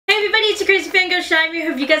your crazy fangirl Shiny.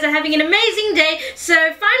 Hope you guys are having an amazing day. So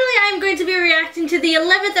finally I'm going to be reacting to the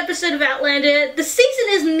 11th episode of Outlander. The season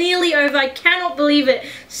is nearly over. I cannot believe it.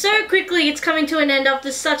 So quickly it's coming to an end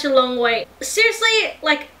after such a long wait. Seriously,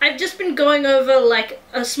 like, I've just been going over like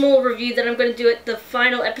a small review that I'm going to do at the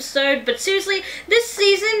final episode. But seriously, this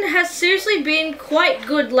season has seriously been quite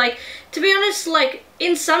good. Like, to be honest, like,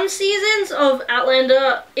 in some seasons of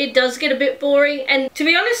Outlander, it does get a bit boring, and to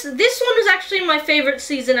be honest, this one was actually my favourite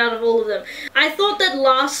season out of all of them. I thought that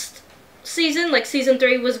last season, like season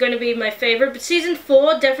 3, was going to be my favourite, but season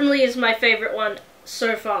 4 definitely is my favourite one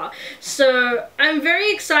so far. So I'm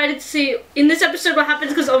very excited to see in this episode what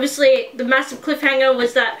happens, because obviously the massive cliffhanger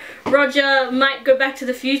was that Roger might go back to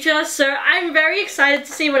the future, so I'm very excited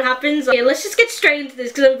to see what happens. Okay, let's just get straight into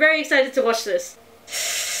this, because I'm very excited to watch this.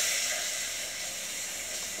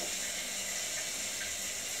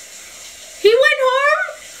 He went home?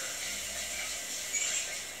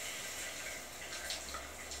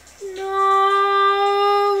 No,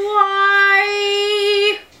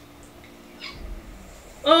 why?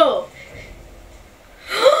 Oh.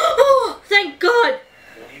 Oh, thank God.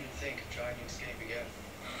 Don't even think of trying to escape again.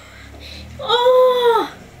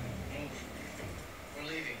 Oh. Move. We're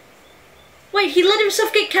leaving. Wait, he let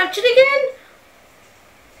himself get captured again?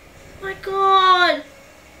 My God.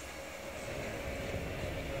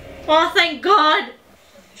 Oh, thank God!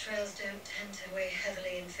 The trails don't tend to weigh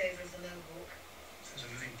heavily in favour of the Mohawk. There's a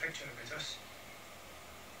moving picture about us.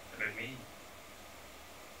 About me.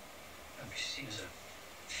 I'd be seen as a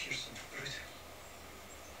fearsome brute.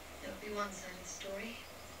 That would be one side of the story.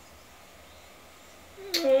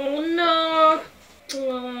 Oh no!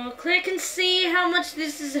 Oh, Claire can see how much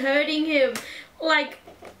this is hurting him. Like,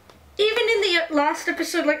 even in the last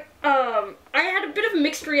episode, like, I had a bit of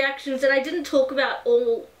mixed reactions, and I didn't talk about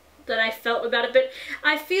all that I felt about it, but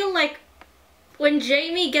I feel like when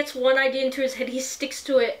Jamie gets one idea into his head, he sticks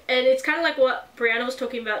to it, and it's kind of like what Brianna was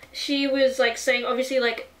talking about. She was like saying, obviously,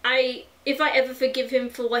 like, if I ever forgive him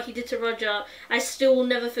for what he did to Roger, I still will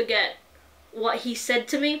never forget what he said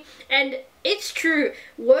to me. And it's true,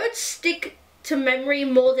 words stick to memory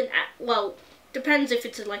more than, well, depends if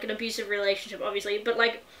it's like an abusive relationship, obviously, but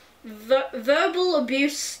like verbal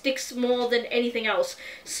abuse sticks more than anything else.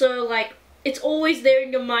 So like, it's always there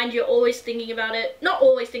in your mind, you're always thinking about it. Not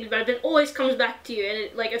always thinking about it, but it always comes back to you, and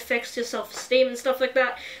it like affects your self-esteem and stuff like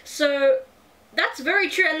that. So that's very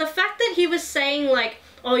true. And the fact that he was saying like,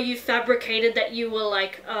 oh, you fabricated that you were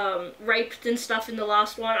like raped and stuff in the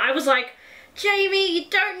last one, I was like, Jamie, you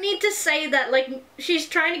don't need to say that. Like, she's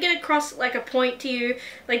trying to get across like a point to you.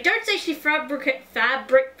 Like, don't say she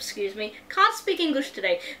excuse me, can't speak English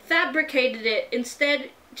today, fabricated it. Instead,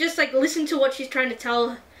 just like listen to what she's trying to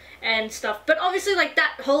tell and stuff. But obviously, like,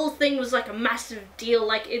 that whole thing was like a massive deal.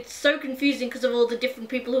 Like, it's so confusing because of all the different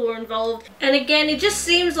people who were involved. And again, it just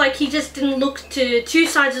seems like he just didn't look to two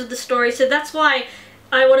sides of the story. So that's why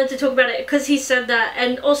I wanted to talk about it, because he said that,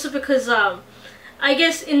 and also because I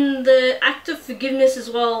guess in the act of forgiveness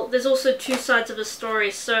as well, there's also two sides of a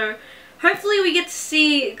story. So hopefully we get to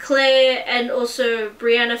see Claire and also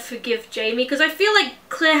Brianna forgive Jamie, because I feel like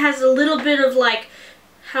Claire has a little bit of like,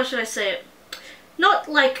 how should I say it? Not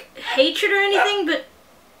like hatred or anything,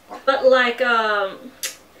 but like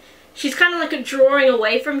she's kind of like a drawing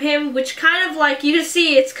away from him, which kind of like, you just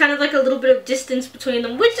see it's kind of like a little bit of distance between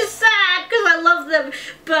them, which is sad because I love them.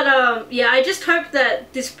 But yeah, I just hope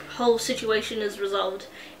that this whole situation is resolved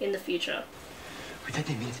in the future. We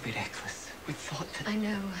didn't mean to be reckless. We thought that... I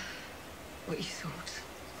know what you thought.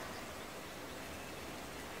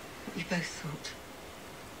 What you both thought.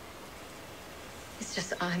 It's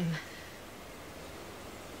just that I'm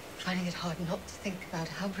finding it hard not to think about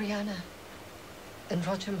how Brianna and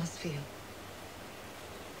Roger must feel.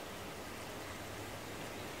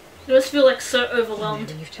 You must feel like so overwhelmed.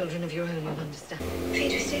 When you've children of your own, you'll understand.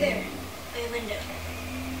 Peter, stay there. By the window.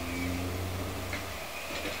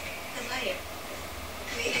 The light.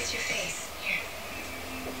 Wait, it's your face. Here.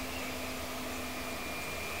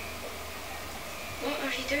 What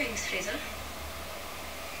are you doing, Fraser?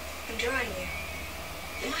 I'm drawing you.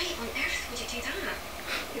 Why on earth would you do that?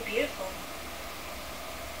 You're beautiful.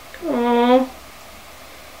 Aww.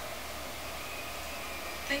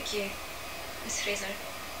 Thank you, Miss Fraser.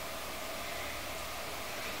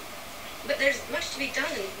 But there's much to be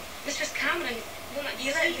done, and Mistress Cameron will not...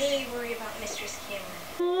 You let me worry about Mistress Cameron.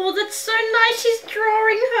 Oh, that's so nice. She's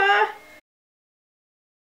drawing her.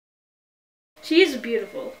 She is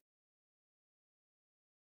beautiful.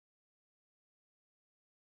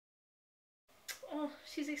 Oh,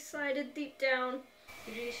 she's excited deep down.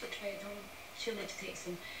 You really should try it on. She'll need to take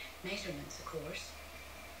some measurements, of course.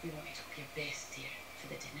 You want you to look your best, dear, for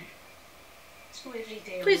the dinner. It's not every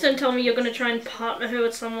day. Please don't tell me you're gonna try and partner her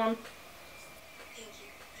with someone. Thank you,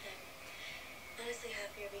 but I'm honestly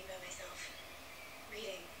happier being by myself.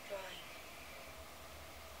 Reading, drawing.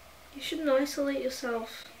 You shouldn't isolate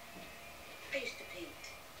yourself. I used to paint.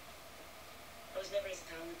 I was never as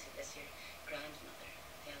talented as your grandmother,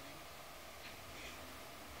 Ellen.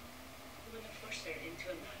 When I forced her into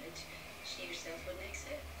a marriage she herself wouldn't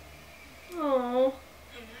accept. Oh.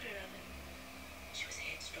 I'm not her oven. She was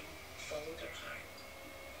headstrong, followed her heart.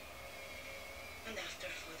 And after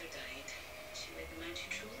her father died, she wed the man she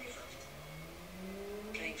truly loved.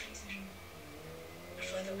 Drying freezer. Her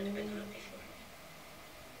father would have been happy for her.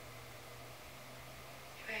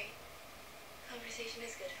 You're right. Conversation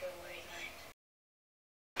is good for a worried mind.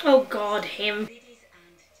 Oh God, him. Ladies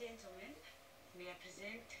and gentlemen, may I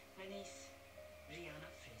present my niece,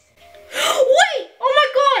 Brianna Fraser. Wait! Oh my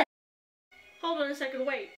God! Hold on a second,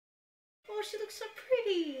 wait. Oh, she looks so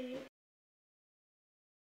pretty.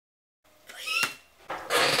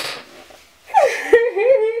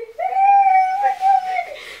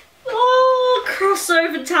 Oh,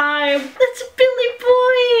 crossover time. That's Billy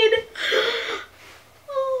Boyd.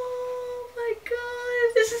 Oh my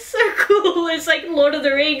God, this is so cool. It's like Lord of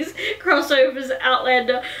the Rings crossovers,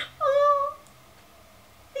 Outlander. Oh,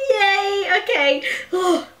 yay, okay.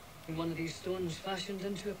 Oh. One of these stones fashioned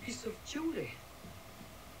into a piece of jewellery.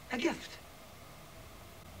 A gift.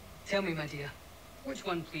 Tell me, my dear, which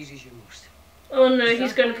one pleases you most? Oh no,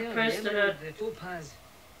 he's going to Sapphire, propose the to her. emerald, the topaz,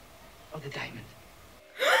 or the diamond?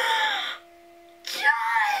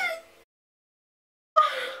 John!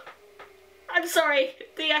 I'm sorry,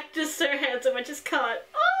 the actor's so handsome, I just can't.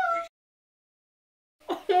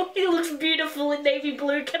 Oh, he looks beautiful in navy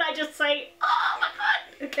blue, can I just say? Oh my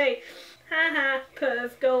God! Okay, haha,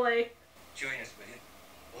 perv, go away. Join us, will you?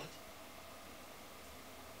 What?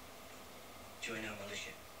 Join our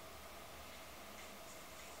militia.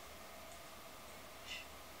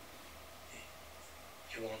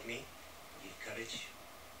 You want me? You've courage.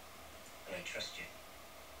 And I trust you.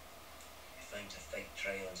 If I'm to fight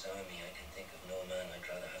Droughtlander's army, I can think of no man I'd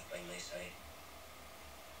rather have by my side.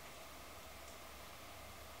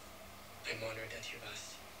 I'm honored that you've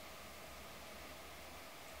asked.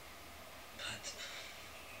 But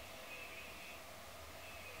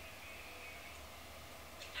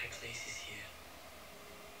my place is here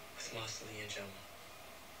with Master Lee and John.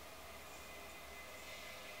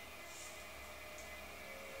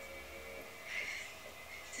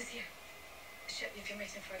 It is here. The ship you've been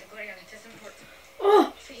waiting for, the glory on it is important.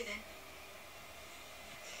 Oh! For you then.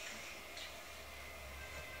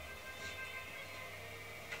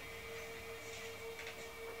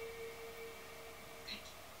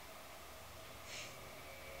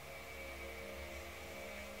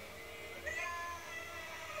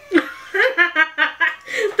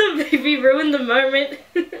 The baby ruined the moment.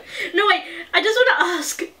 No wait, I just want to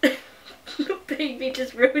ask. The baby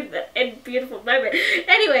just ruined that end beautiful moment.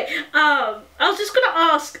 Anyway, I was just gonna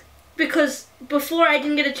ask because before I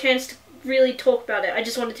didn't get a chance to really talk about it. I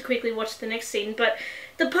just wanted to quickly watch the next scene, but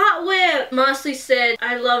the part where Marsley said,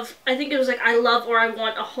 I think it was like, I love or I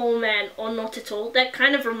want a whole man or not at all, that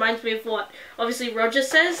kind of reminds me of what obviously Roger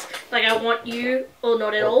says, like I want you or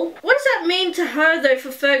not at all. What does that mean to her though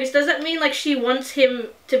for Fergus? Does that mean like she wants him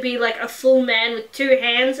to be like a full man with 2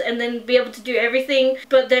 hands and then be able to do everything,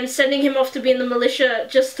 but then sending him off to be in the militia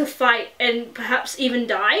just to fight and perhaps even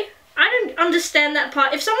die? I don't understand that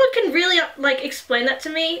part. If someone can really like explain that to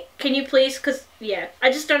me, can you please? Because yeah,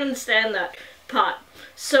 I just don't understand that part.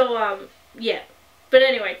 So yeah. But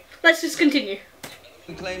anyway, let's just continue.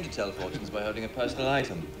 You claim to tell fortunes by holding a personal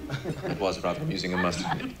item. It was rather amusing, I must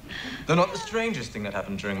admit. Though not the strangest thing that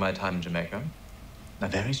happened during my time in Jamaica. A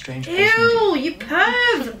very strange place Ew, indeed. you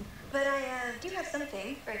perv! But I do have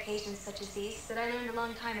something for occasions such as these that I learned a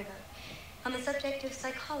long time ago on the subject of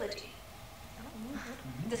psychology.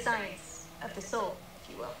 The science of the soul, if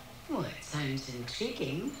you will. Well, it sounds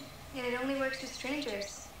intriguing. Yet it only works with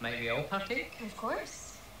strangers. Might we all partake? Of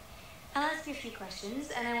course. I'll ask you a few questions,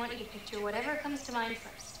 and I want you to picture whatever comes to mind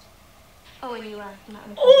first. Oh, and you, not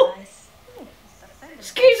Oh! eyes.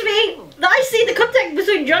 Excuse me! I see the contact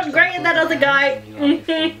between John Gray and that other guy.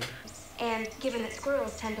 And given that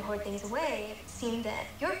squirrels tend to hoard things away, it seemed that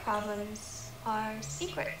your problems are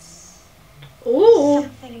secrets. Ooh.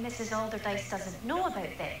 Something Mrs. Alderdice doesn't know about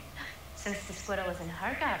then, since the squirrel is in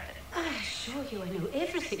her garden. I assure you I know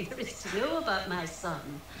everything there is to know about my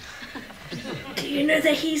son. Do you know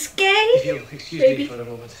that he's gay? If you'll excuse Baby. me for a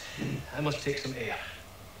moment, I must take some air.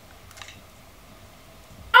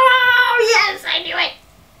 Oh, yes, I knew it!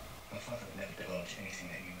 My father would never divulge anything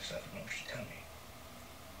that you yourself would not wish to tell me.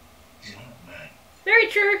 He's an old man. Very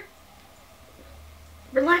true.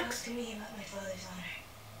 Relax. Talk to me about my father's honor.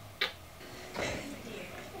 Dear.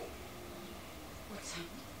 What's happened?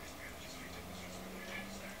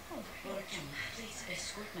 Oh, Lord John, please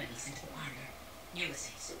escort Magnus into the parlour.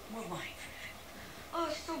 Ulysses, more wine for him. Oh, I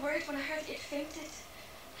was so worried when I heard that you'd fainted.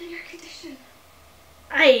 In your condition.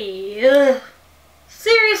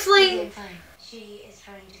 Seriously? I'm fine. She is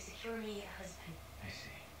trying to secure me a husband. I see.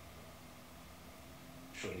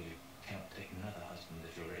 Surely you cannot take another husband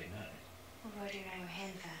if you're already married. Well, Roger and I were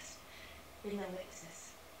handfast. With no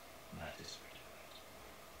witnesses. That is pretty right.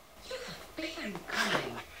 You have been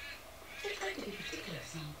cunning. You're trying to be particular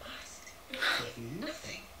from the past. You have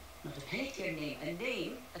nothing. Not a penny to your name. A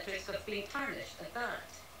name at risk of being tarnished at that.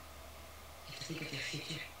 You have to think of your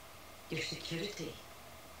future. Your security.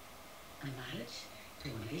 A marriage to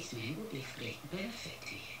one of these men will be of great benefit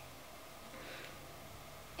to you.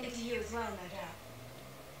 And to you as well, no doubt.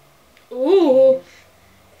 Ooh.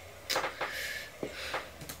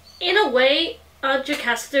 In a way,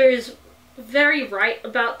 Jocasta is very right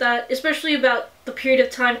about that, especially about the period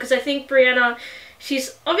of time, because I think Brianna,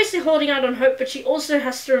 she's obviously holding out on hope, but she also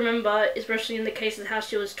has to remember, especially in the case of how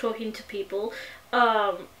she was talking to people,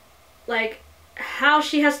 like, how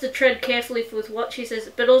she has to tread carefully with what she says,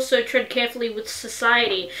 but also tread carefully with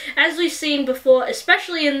society. As we've seen before,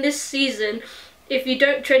 especially in this season, if you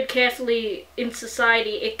don't tread carefully in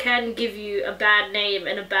society, it can give you a bad name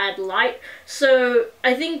and a bad light. So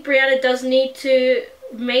I think Brianna does need to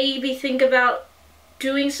maybe think about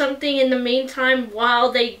doing something in the meantime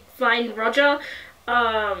while they find Roger.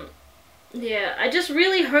 Yeah, I just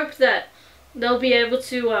really hope that they'll be able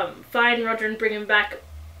to find Roger and bring him back.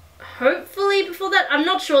 Hopefully before that. I'm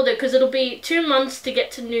not sure though, because it'll be 2 months to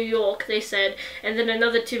get to New York, they said, and then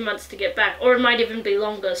another 2 months to get back, or it might even be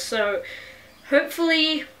longer. So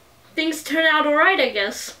hopefully things turn out alright, I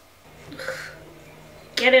guess.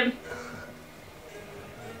 Get him.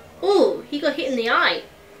 Ooh, he got hit in the eye. I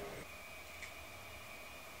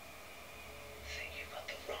think you got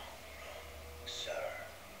the wrong, sir.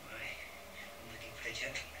 I'm looking for a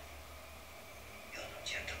gentleman. You're not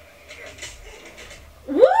gentleman.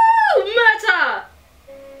 Woo! Murder!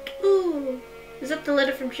 Ooh. Is that the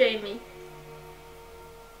letter from Jamie?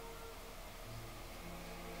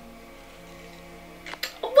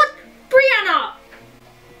 What? Brianna!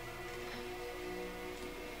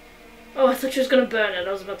 Oh, I thought she was gonna burn it,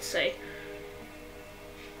 I was about to say.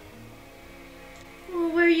 Oh,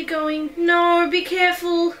 where are you going? No, be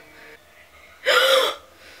careful.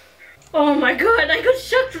 Oh my god, I got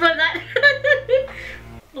shocked by that.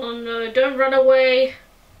 Oh no, don't run away.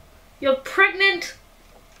 You're pregnant.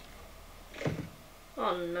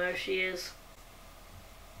 Oh no, she is.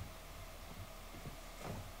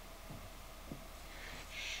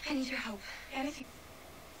 I need your help. Anything.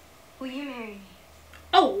 Will you marry me?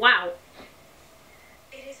 Oh wow.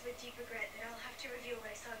 It is with deep regret that I'll have to reveal what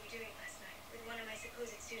I saw you doing last night with one of my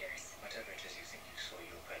supposed suitors. Whatever it is you think you saw,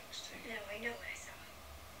 you're pregnant too. No, I know what I saw.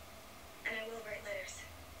 And I will write letters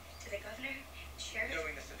to the governor, sheriff.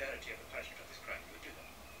 Knowing the severity of the punishment of this crime, you would do them.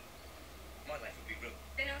 My life would be ruined.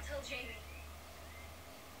 Then I'll tell Jamie.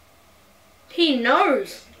 He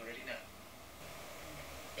knows. Doesn't already know.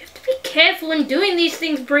 You have to be careful in doing these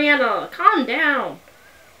things, Brianna. Calm down.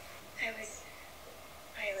 I was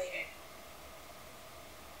violated.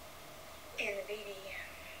 And the baby,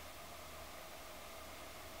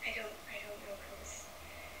 I don't know who's.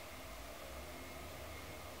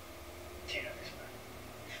 Do you know this man?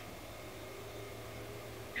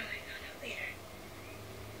 No, I found out later.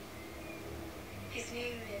 His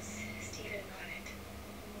name is Stephen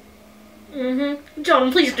Bonnet.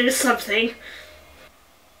 John, please do something.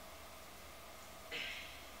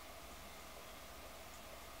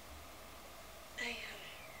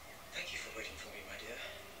 Thank you for waiting for me, my dear.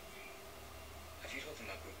 Have you told them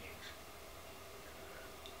my good news?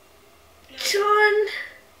 John.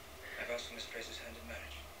 I've asked for Miss Fraser's hand in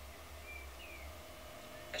marriage.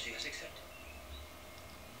 And she has accepted.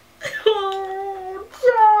 Oh,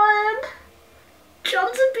 John.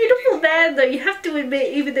 John's a beautiful man, though. You have to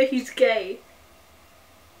admit, even though he's gay.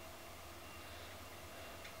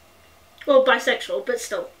 Well, bisexual, but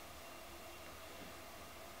still.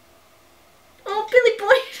 Oh, Billy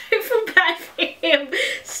Boy, I feel bad for him.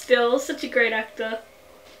 Still, such a great actor.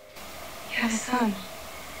 You have a son.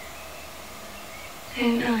 I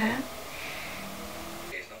didn't know that.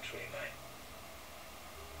 He is not truly mine.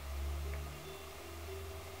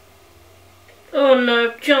 Oh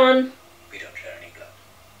no, John. We don't share any blood.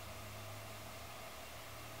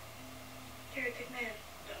 You're a good man.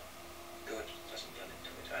 No. Good doesn't run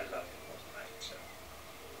into it. I love him more than I can say.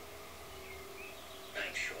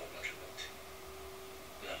 I'm sure Roger would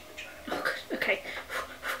love the child. Oh, good. Okay.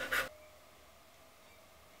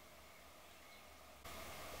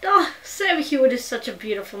 Hewitt is such a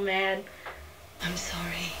beautiful man. I'm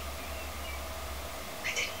sorry. I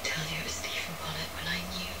didn't tell you it was Stephen Bonnet when I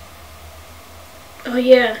knew. Oh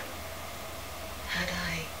yeah. Had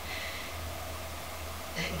I,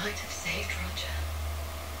 it might have saved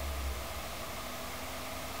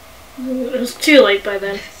Roger. It was too late by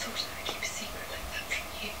then. I thought I would keep a secret like that from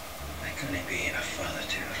you. I couldn't be a father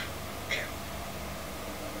to her.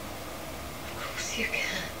 Of course you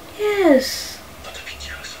can. Yes. Not to be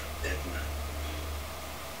jealous of a dead man.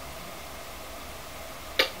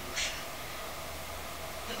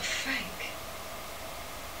 But with Frank,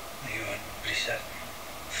 You are pretty certain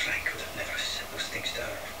Frank would have never said those things to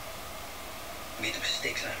her. Made the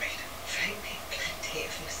mistakes I made. Frank made plenty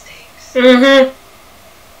of mistakes. Mm-hmm.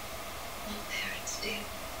 All parents do.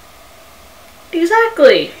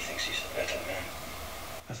 Exactly. He thinks he's the better man.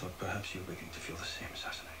 I thought perhaps you were beginning to feel the same as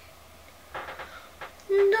Arsenic.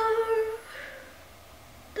 No.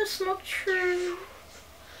 That's not true.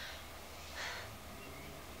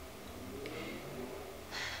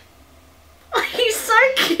 Oh, he's so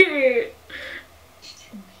cute. She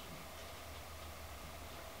didn't mean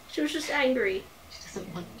She was just angry. it. She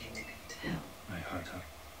doesn't want you to go to hell. I hurt her.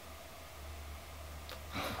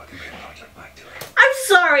 I hope I can bring Roger back to her. I'm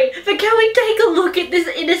sorry, but can we take a look at this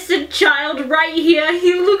innocent child right here?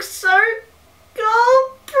 He looks so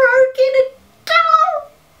broken and dull.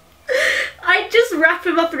 I'd just wrap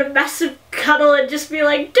him up in a massive cuddle and just be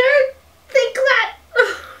like, don't think that.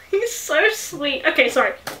 He's so sweet. Okay,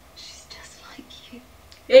 sorry. She's just like you.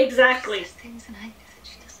 Exactly. She says things in anger that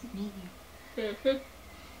she doesn't mean you. Mm-hmm.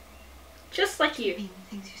 Just like You you. mean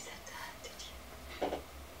the things you said to her, did you?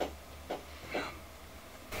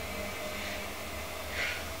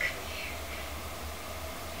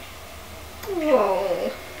 Come here.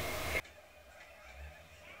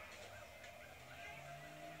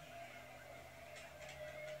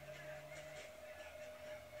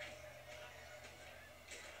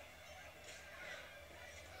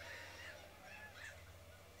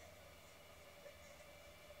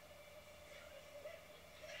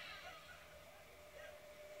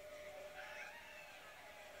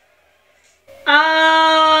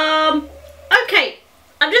 Oh. Okay.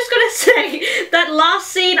 I'm just gonna say that last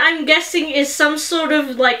scene, I'm guessing, is some sort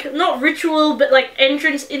of, like, not ritual, but, like,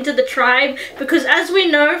 entrance into the tribe. Because as we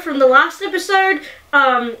know from the last episode,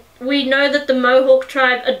 we know that the Mohawk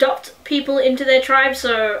tribe adopt people into their tribe.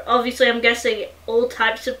 So, obviously, I'm guessing all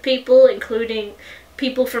types of people, including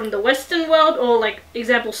people from the Western world, or, like,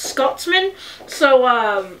 example, Scotsmen.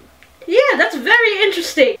 So, yeah, that's very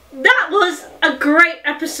interesting. That was a great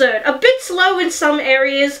episode. A bit slow in some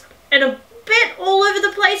areas, and a bit all over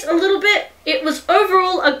the place a little bit. It was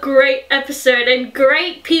overall a great episode, and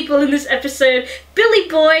great people in this episode. Billy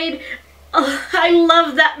Boyd, oh, I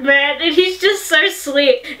love that man, and he's just so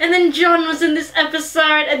sweet. And then John was in this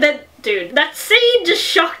episode, and then, dude, that scene just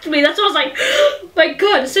shocked me. That's why I was like, oh my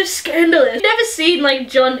god, it's so scandalous. I've never seen, like,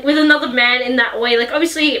 John with another man in that way. Like,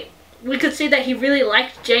 obviously, we could see that he really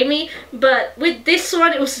liked Jamie, but with this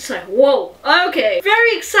one, it was just like, whoa, okay.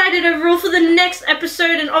 Very excited overall for the next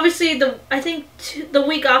episode, and obviously, I think the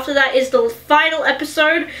week after that is the final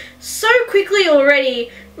episode. So quickly already,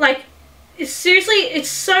 like, seriously, it's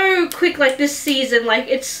so quick, like, this season, like,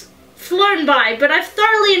 it's flown by, but I've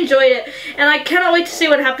thoroughly enjoyed it, and I cannot wait to see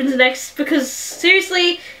what happens next, because,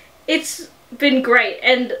 seriously, it's been great,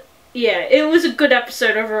 and yeah, it was a good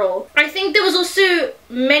episode overall. I think there was also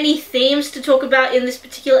many themes to talk about in this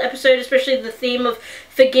particular episode, especially the theme of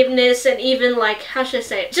forgiveness and even, like, how should I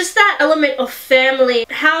say it? Just that element of family,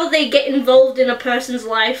 how they get involved in a person's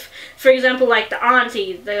life. For example, like the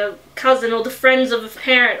auntie, the cousin, or the friends of a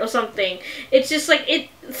parent or something. It's just like,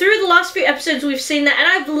 through the last few episodes we've seen that, and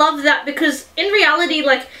I've loved that because in reality,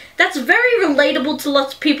 like, that's very relatable to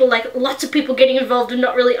lots of people, like lots of people getting involved and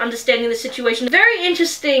not really understanding the situation. Very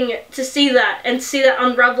interesting to see that and see that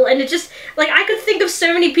unravel, and it just, like, I could think of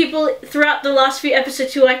so many people throughout the last few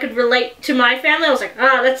episodes who I could relate to my family. I was like,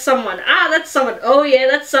 ah, that's someone, oh yeah,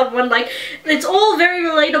 that's someone. Like, it's all very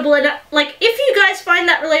relatable, and like, if you guys find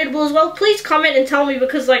that relatable as well, please comment and tell me,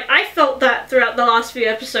 because like, I felt that throughout the last few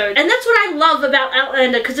episodes, and that's what I love about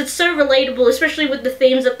Outlander, because it's so relatable, especially with the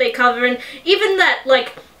themes that they cover, and even that,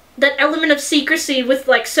 like, that element of secrecy with,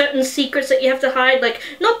 like, certain secrets that you have to hide, like,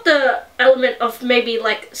 not the element of maybe,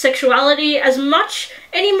 like, sexuality as much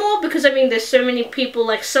anymore, because, I mean, there's so many people,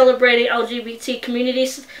 like, celebrating LGBT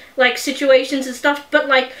communities, like, situations and stuff, but,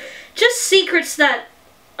 like, just secrets that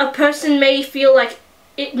a person may feel like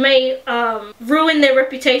it may ruin their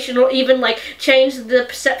reputation, or even, like, change the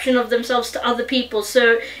perception of themselves to other people.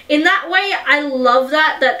 So in that way, I love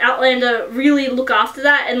that Outlander really look after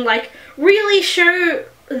that, and, like, really show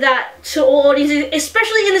that to all audiences,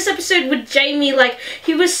 especially in this episode with Jamie. Like,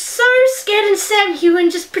 he was so scared, and Sam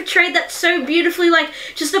Heughan just portrayed that so beautifully, like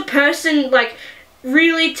just a person like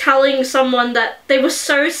really telling someone that they were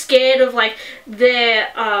so scared of like their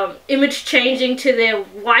image changing to their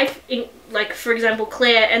wife, like for example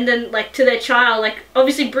Claire, and then like to their child. Like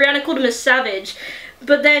obviously Brianna called him a savage,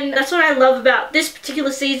 but then that's what I love about this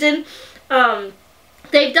particular season.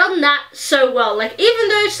 They've done that so well. Like, even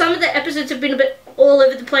though some of the episodes have been a bit all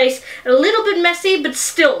over the place, a little bit messy, but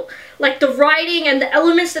still, like, the writing and the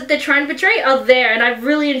elements that they're trying to portray are there, and I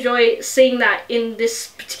really enjoy seeing that in this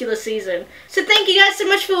particular season. So thank you guys so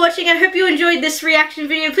much for watching. I hope you enjoyed this reaction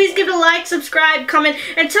video. Please give it a like, subscribe, comment,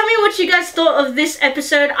 and tell me what you guys thought of this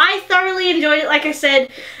episode. I thoroughly enjoyed it, like I said,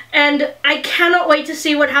 and I cannot wait to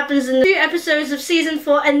see what happens in the 2 episodes of season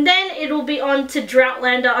 4, and then it'll be on to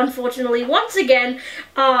Droughtlander, unfortunately, once again.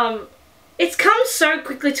 It's come so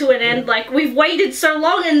quickly to an end. Like, we've waited so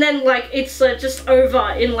long, and then like it's just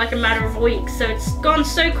over in like a matter of weeks, so it's gone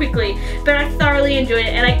so quickly, but I thoroughly enjoyed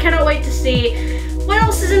it, and I cannot wait to see what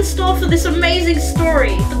else is in store for this amazing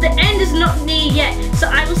story. But the end is not near yet, so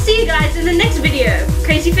I will see you guys in the next video.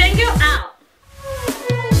 Crazy Fangirl out.